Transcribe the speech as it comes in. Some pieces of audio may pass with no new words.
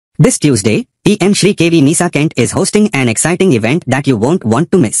This Tuesday, Shri Misa Cantt is hosting an exciting event that you won't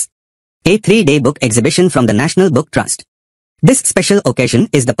want to miss. A 3-day book exhibition from the National Book Trust. This special occasion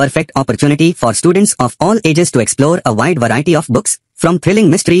is the perfect opportunity for students of all ages to explore a wide variety of books, from thrilling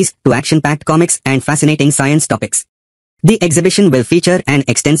mysteries to action-packed comics and fascinating science topics. The exhibition will feature an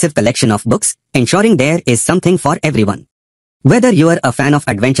extensive collection of books, ensuring there is something for everyone. Whether you are a fan of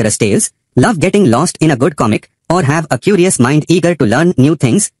adventurous tales, love getting lost in a good comic, or have a curious mind eager to learn new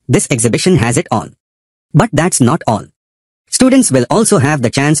things, this exhibition has it all. But that's not all. Students will also have the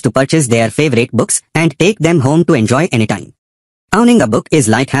chance to purchase their favorite books and take them home to enjoy anytime. Owning a book is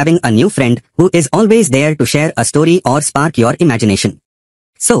like having a new friend who is always there to share a story or spark your imagination.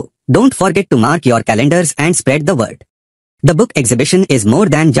 So, don't forget to mark your calendars and spread the word. The book exhibition is more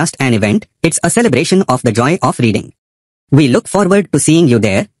than just an event, it's a celebration of the joy of reading. We look forward to seeing you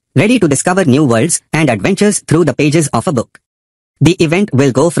there, ready to discover new worlds and adventures through the pages of a book. The event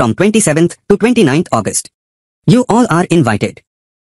will go from 27th to 29th August. You all are invited.